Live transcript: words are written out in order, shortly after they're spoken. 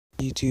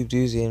YouTube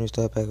dudes, and we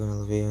start back on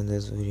another video. In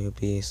this video will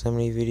be a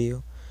summary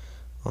video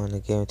on the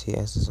guarantee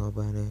SSR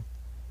banner.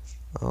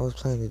 I was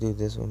planning to do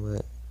this one,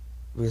 but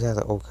we just had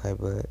the okay,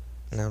 but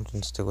now I'm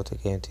just stick with the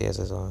guarantee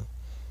SSR.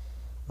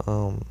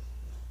 So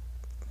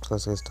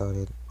let's get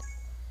started.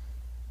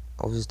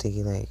 I was just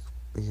thinking, like,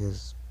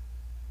 because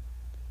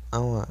I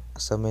don't want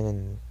summon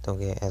and don't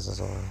get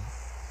SSR.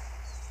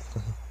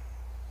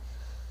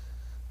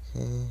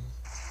 Okay.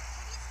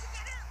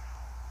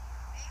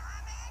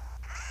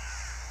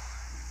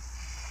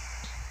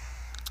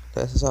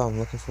 The SSR I'm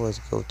looking for is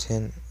Go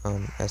 10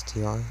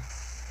 STR.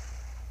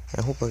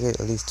 I hope I get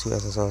at least 2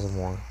 SSRs or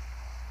more.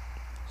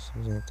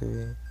 Something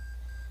 3.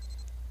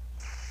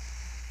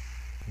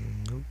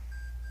 Nope.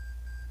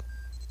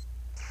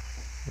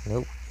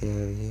 Nope. Get out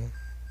of here.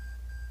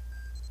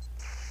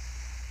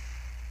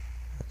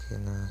 Okay,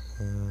 now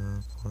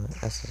here for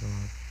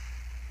SSR.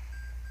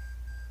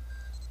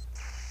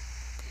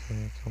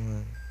 Okay,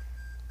 come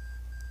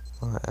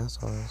on.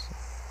 SRs.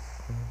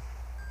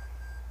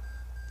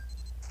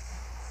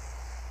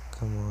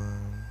 Come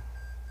on.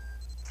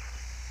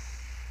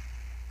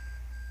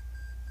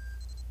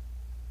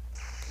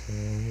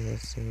 Okay,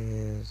 let's see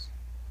this.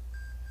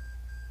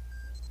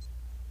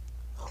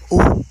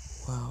 Oh,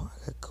 wow,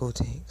 I got gold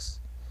tanks.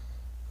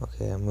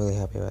 Okay, I'm really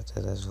happy about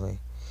that, actually.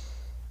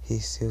 He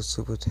steals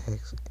super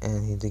attacks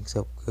and he links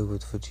up good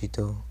with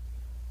Vegito.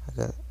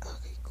 Okay,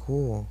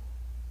 cool.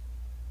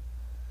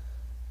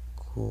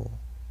 Cool.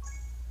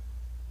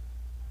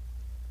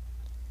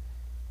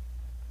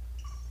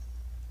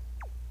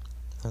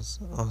 That's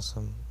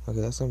awesome. Okay,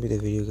 that's gonna be the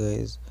video,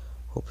 guys.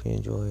 Hope you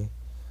enjoy.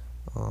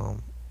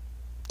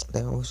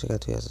 Damn, I wish I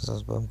got 2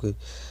 SSRs, but I'm good.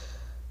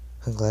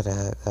 I'm glad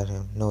I got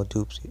him. No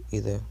dupes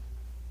either.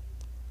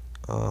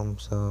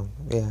 So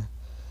yeah.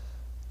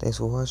 Thanks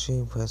for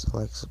watching. Press the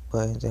like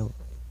button. Then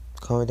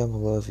comment down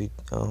below if you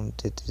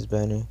did this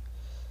banner.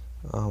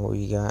 What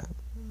you got.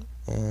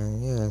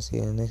 And yeah, see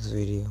you in the next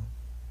video.